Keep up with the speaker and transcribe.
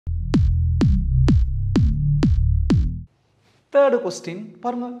Third question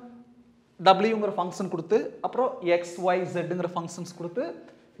பாருங்க wங்கிற function கொடுத்து அப்புறம் x y zங்கிற ஃபங்க்ஷன்ஸ் கொடுத்து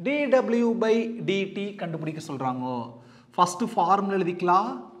dw by dt கண்டுபிடிக்க சொல்றாங்க. ஃபர்ஸ்ட் ஃபார்முலா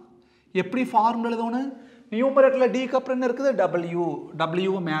எழுதிக்கலாம். எப்படி ஃபார்முலா எழுதணும்? நியூமரேட்டர்ல d க்கு அப்புறம் என்ன இருக்குது w,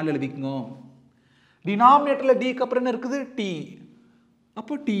 w மேல எழுதிக்கங்க. டினாமினேட்டர்ல d க்கு அப்புறம் என்ன இருக்குது t.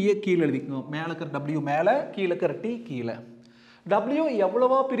 அப்போ t ஏ கீழ எழுதிக்கங்க. மேல இருக்கிற w மேல, கீழ இருக்கிற t கீழ. w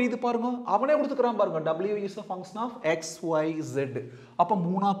எவ்வளவா பிரியுது பாருங்க. அவனே கொடுத்துக்கறான் பாருங்க. w is a function of x y z. அப்ப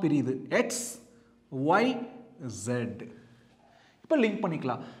மூணா பிரியுது. x y z. இப்ப லிங்க்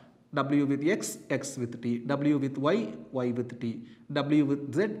பண்ணிக்கலாம். w with x, x with t, w with y, y with t, w with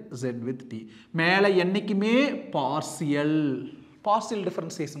z, z with t. மேல என்னைக்குமே பார்சியல்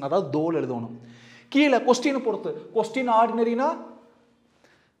டிஃபரன்சியேஷன், அதாவது தோல் எழுதணும். கீழே கொஸ்டினை பொறுத்து, கொஸ்டின் ஆர்டினரினா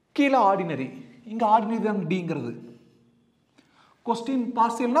கீழே ஆர்டினரி, இங்க ஆர்டினரி தான் டிங்கிறது. கொஸ்டின்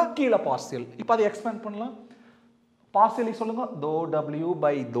பார்சியல்னா கீழே பார்சியல். இப்போ அதை எக்ஸ்பேண்ட் பண்ணலாம். பார்சியலி சொல்லுங்க dou w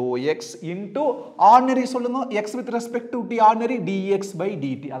by dou x into ordinary சொல்லுங்க x with respect to t ordinary dx by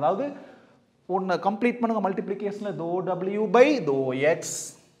dt. அதாவது ஒன்னு கம்ப்ளீட் பண்ணுங்க மல்டிப்ளிகேஷன்ல dou w by dou x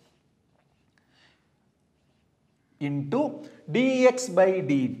into dx by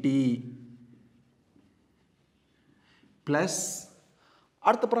dt plus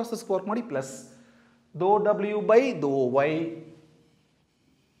அடுத்த ப்ராசஸ் போற மாதிரி plus dou w by dou y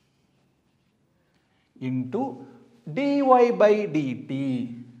into dy by dt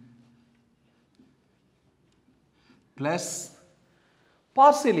plus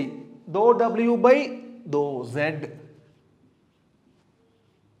partially dou w by dou z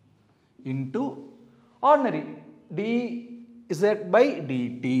into ordinary dz by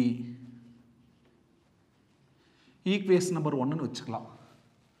dt. Equation number 1 ன்னு வெச்சுக்கலாம்.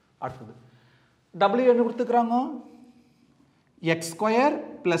 அடுத்து w என்ன கொடுத்துக்கறாங்க? x square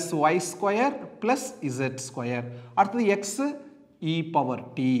plus y square plus z square. அடுத்து x e power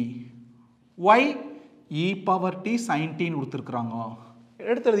t, y e power t sin t ன்னு கொடுத்திருக்காங்க.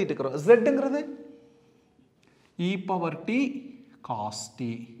 எடுத்து எழுதிட்டு இருக்கோம். z ங்கிறது e power t cos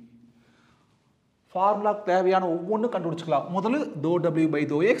t. Formula தேவையான ஒவ்வொன்றும் கண்டுபிடிச்சுக்கலாம். முதல்ல dou w by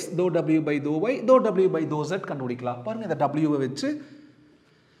dou x, dou w by dou y, dou w by dou z கண்டுபிடிக்கலாம். பாருங்க இந்த w வச்சு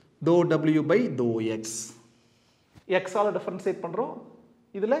dou w by dou x x ஆல டிஃபரன்ஷியேட் பண்றோம்.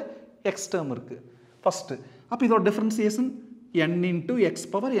 இதுல x டேர்ம் இருக்கு ஃபர்ஸ்ட். அப்ப இதோட differentiation n into x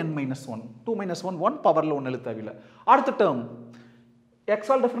power n minus 1, 2 minus 1 1 பவர்ல 1 எழுத தேவையில்லை. அடுத்த டேர்ம் x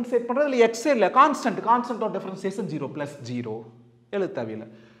ஆல டிஃபரன்ஷியேட் பண்றது இல்ல x இல்ல கான்ஸ்டன்ட் ஆஃப் டிஃபரன்ஷியேஷன் 0 plus 0 எழுத தேவையில்லை.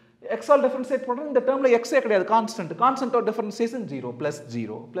 x ஆல் டிஃபரன்ஷியேட் பண்றோம். இந்த டேர்ம்ல x ஏ கிடையாது, constant of differentiation 0 plus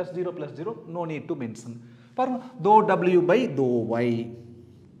 0 plus 0 plus 0 no need to mention. பாருங்க dou w by dou y,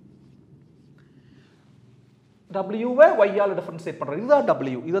 w why y ஆல டிஃபரன்ஷியேட் பண்றோம். இதுதான்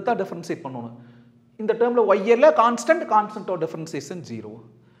w, இத தான் டிஃபரன்ஷியேட் பண்ணனும். இந்த டேர்ம்ல y இல்ல கான்ஸ்டன்ட் ஆஃப் டிஃபரன்ஷியேஷன் 0.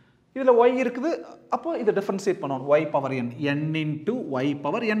 இதுல y இருக்குது. அப்போ இத டிஃபரன்ஷியேட் பண்ணனும். y power n, n into y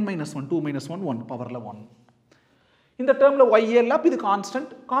power n minus 1, 2 minus 1 1 பவர்ல 1. இந்த டேர்ம்ல y இல்ல, அப்ப இது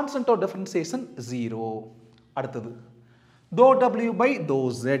கான்ஸ்டன்ட் ஆஃப் டிஃபரன்ஷியேஷன் 0. அடுத்து dou w by dou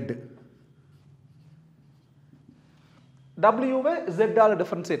z, w why z ஆல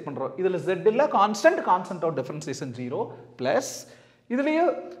டிஃபரன்ஷியேட் பண்றோம். இதுல z இல்ல கான்ஸ்டன்ட் ஆஃப் டிஃபரன்ஷியேஷன் 0 பிளஸ் இதுலயே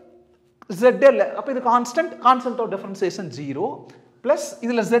z இல்ல, அப்ப இது கான்ஸ்டன்ட் ஆஃப் டிஃபரன்ஷியேஷன் 0 பிளஸ்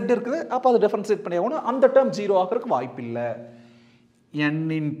இதுல z இருக்குது. அப்ப அது டிஃபரன்ஷியேட் பண்ணியாகணும். அந்த டேர்ம் 0 ஆகிறதுக்கு வாய்ப்பு இல்ல. n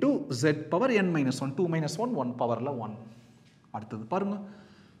into z power n minus 1, 2 minus 1 1 பவர்ல 1. அடுத்து பாருங்க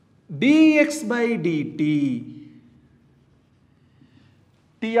dx by dt,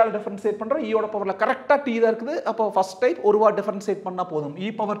 t ஆல டிஃபரன்ஷியேட் பண்றோம். e ஓட பவர்ல கரெக்ட்டா t தான் இருக்குது. அப்ப ஃபர்ஸ்ட் டைப் ஒரு வாட் டிஃபரன்ஷியேட் பண்ணா போதும். e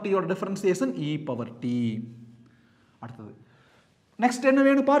பவர் t ஓட டிஃபரன்ஷியேஷன் e பவர் t. அடுத்து நெக்ஸ்ட் என்ன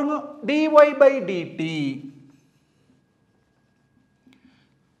வேணும் பாருங்க dy by dt.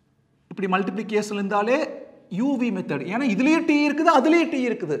 இப்படி மல்டிப்ளிகேஷன் இருந்தாலே uv மெத்தட். ஏன்னா இதுலயே t இருக்குது, அதுலயே t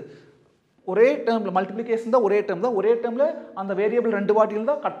இருக்குது. ஒரே டேர்ம்ல மல்டிப்ளிகேஷன் தான், ஒரே டேர்ம்ல அந்த வேரியபிள் ரெண்டு வாட்டி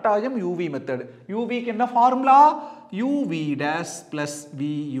இருந்தா கட்டாயம் uv மெத்தட். uv க்கு என்ன formula? uv dash plus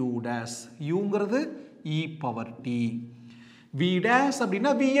vu dash. uங்கிறது e power t, v dash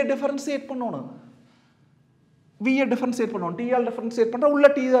அப்படினா v ஐ டிஃபரன்ஷியேட் பண்ணனும். v ஐ டிஃபரன்ஷியேட் பண்ணனும். t ஆல் டிஃபரன்ஷியேட் பண்றா உள்ள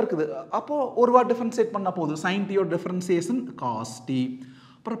t தான் இருக்குது. அப்போ ஒரு வாட் டிஃபரன்ஷியேட் பண்ணா போதும். sin t ஓட டிஃபரன்ஷியேஷன் cos t.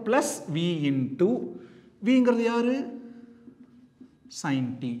 அப்புறம் பிளஸ் v into vங்கிறது யாரு? sin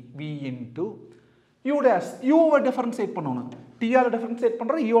t, v into u dash. u வை டிஃபரன்ஷியேட் பண்ணனும். t ஆல டிஃபரன்ஷியேட்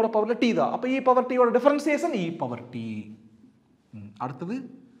பண்றோம். e ஓட பவர்ல t தான். அப்ப e பவர் t ஓட டிஃபரன்ஷியேஷன் e பவர் t. அடுத்து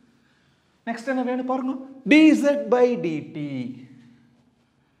நெக்ஸ்ட் என்ன வேணும் பாருங்க dz by dt.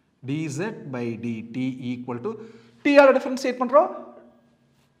 dz by dt equal to t ஆல டிஃபரன்ஷியேட் பண்றோம்.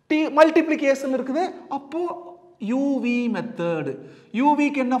 t மல்டிப்ளிகேஷன் இருக்குது. அப்போ UV method. UV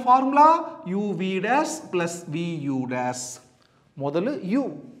க்கு என்ன formula? UV dash plus VU dash. முதல்ல U.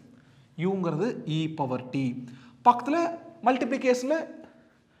 Uங்கிறது e power t. பக்கத்துல மல்டிப்ளிகேஷன்ல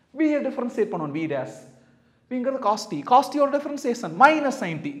V டிஃபரன்ஷியேட் பண்ணுவோம் V dash. Vங்கிறது cos t. Cos t ஓட டிஃபரன்ஷியேஷன் minus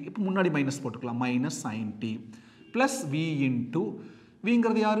sin t. இப்போ முன்னாடி மைனஸ் போட்டுக்கலாம் minus sin t plus V into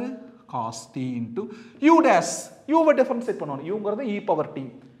Vங்கிறது யாரு? cos t into U dash. U வை differentiate பண்ணுவோம். Uங்கிறது e power t.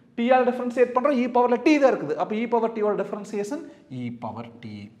 T all differentiate பண்றோம் e பவர்ல t தான் இருக்குது. அப்ப e பவர் t ஓட டிஃபரன்ஷியேஷன் e பவர்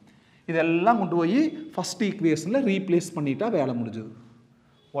t. இதெல்லாம் கொண்டு போய் ஃபர்ஸ்ட் ஈக்குவேஷன்ல ரீப்ளேஸ் பண்ணிட்டா வேலை முடிஞ்சது.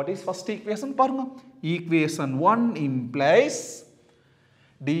 What is first equation பாருங்க. Equation 1 implies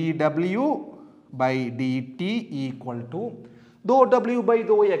dw by dt equal to dou w by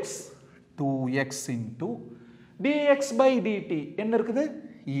dou x 2x into dx by dt என்ன இருக்குது?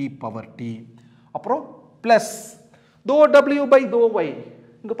 e power t. அப்புறம் plus dou w by dou y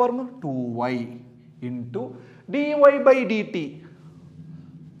இங்க பாருங்க 2y into dy by dt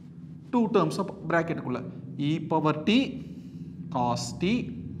 2 terms of bracket குள்ள e power t cos t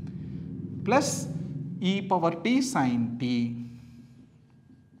plus e power t sin t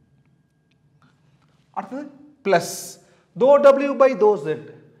அடுத்து plus dou w by dou z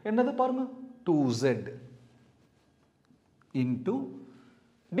என்னது பாருங்க 2z into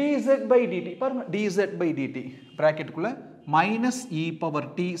dz by dt பாருங்க dz by dt bracket குள்ள minus e power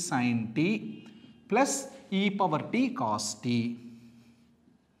t sin t plus e power t cos t.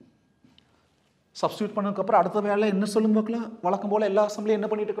 Substitute பண்ணதுக்கு அப்புறம் அடுத்த வேலை என்ன சொல்லுங்க பார்க்கலாம். வழக்கம் போல எல்லா அசம்பிளியும் என்ன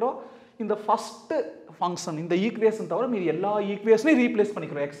பண்ணிட்டு இருக்கிறோம்? இந்த ஃபர்ஸ்ட் ஃபங்க்ஷன் இந்த ஈக்குவேஷன் தவிர மீதி எல்லா ஈக்குவேஷனையும் ரீப்ளேஸ்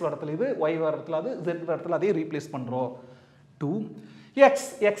பண்ணிக்கிறோம். x இடத்துல இது, y இடத்துல அது, z இடத்துல அதே ரீப்ளேஸ் பண்றோம். 2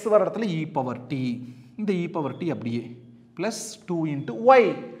 x வர இடத்துல e power t. இந்த e power t அப்படியே plus 2 into y.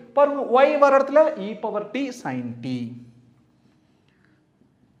 பாருங்க y வர இடத்துல e power t sin t.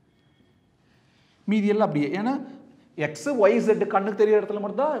 மீதி எல்லாம் அப்படியே. ஏன்னா x y z கண்ணுக்கு தெரியற இடத்துல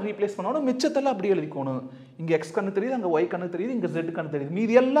மட்டும் தான் ரீப்ளேஸ் பண்ணணும். மிச்சத்தெல்லாம் அப்படியே எழுதிக்கணும். இங்க x கண்ணு தெரியுது, அங்க y கண்ணு தெரியுது, இங்க z கண்ணு தெரியுது.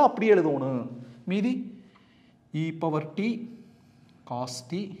 மீதி எல்லாம் அப்படியே எழுதணும். மீதி e power t cos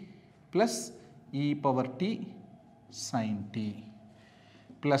t plus e power t sin t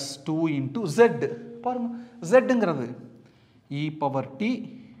plus 2 into z. பாருங்க zங்கிறது e power t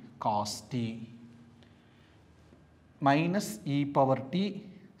cos t minus e power t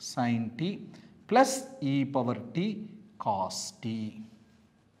sin t plus e power t cos t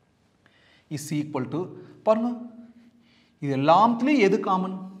is equal to பாருங்க இது எல்லாத்துலயும் எது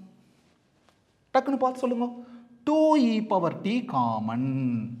common? டக்குன்னு பார்த்து சொல்லுங்க. 2e power t common.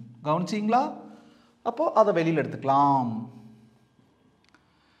 கவனிச்சீங்களா? அப்போ அதை வெளியில் எடுத்துக்கலாம்.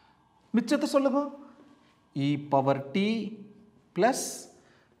 மிச்சத்தை சொல்லுங்க. e power t plus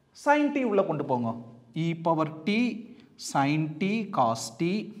sin t உள்ள கொண்டு போங்க. e power t sin t cos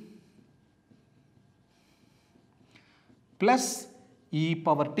t plus e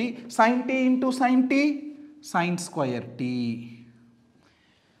power t sin t into sin t sin square t.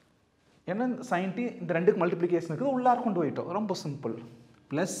 என்ன sin t இந்த ரெண்டுக்கு மல்டிப்ளிகேஷன் இருக்குது, உள்ளார கொண்டு போயிட்டோம். ரொம்ப சிம்பிள்.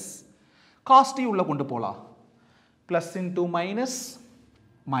 plus cos t உள்ள கொண்டு போலாம். plus into minus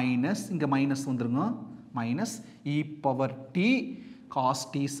minus இங்க மைனஸ் வந்துருங்க. minus e power t cos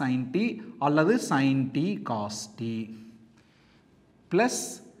t sin t அல்லது sin t cos t plus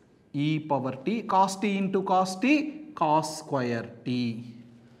e power t cos t into cos t cos square t.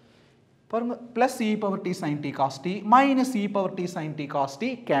 பாருங்க plus e power t sin t cos t minus e power t sin t cos t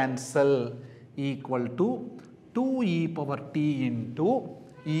cancel equal to 2e power t into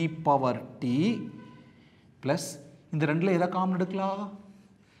e power t plus இந்த ரெண்டுல எதை common எடுக்கலாம்?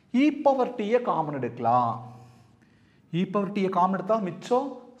 e power t ய common எடுக்கலாம். e power t ய common எடுத்தா மிச்சம்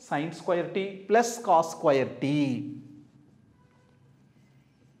sin square t plus cos square t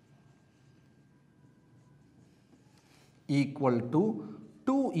equal to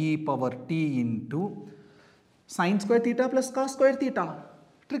 2e power t into sin square theta plus cos square theta.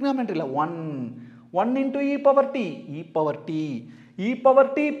 Trigonometry la 1 into e power t e power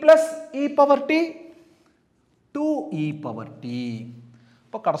t plus e power t 2e power t.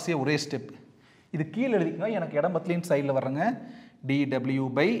 இப்போ கடைசியா ஒரே step. இது கீழ எழுதிக்கங்க. எனக்கு இடம் பத்தலின் சைடுல வரங்க. dw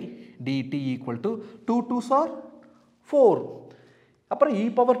by dt equal to 2 2s are 4. அப்புறம் e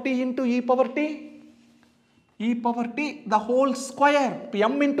power t into e power t the whole square.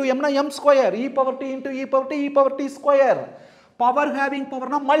 m into m na m square. e power t into e power t square. Power having power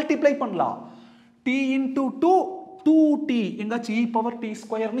na multiply பண்ணலாம். t into 2 2t எங்காச்சு e power t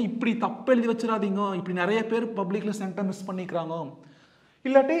square னு இப்படி தப்பு எழுதி வச்சிராதீங்க. இப்படி நிறைய பேர் பப்ளிக்ல centre miss பண்ணிக்கறாங்க.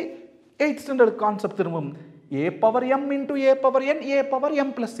 இல்லாட்டி 8th ஸ்டாண்டர்ட் கான்செப்ட் திரும்பும். a power m into a power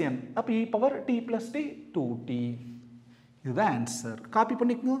m plus n. அப்ப e power t plus t 2t. இதுதான் ஆன்சர். காப்பி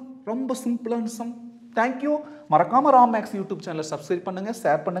பண்ணிக்கங்க. ரொம்ப சிம்பிளான சம். தேங்க்யூ. மறக்காமல் ராம் மேக்ஸ் யூடியூப் சேனலை சப்ஸ்கிரைப் பண்ணுங்கள்,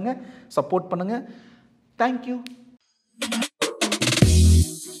 ஷேர் பண்ணுங்கள், சப்போர்ட் பண்ணுங்கள். தேங்க்யூ.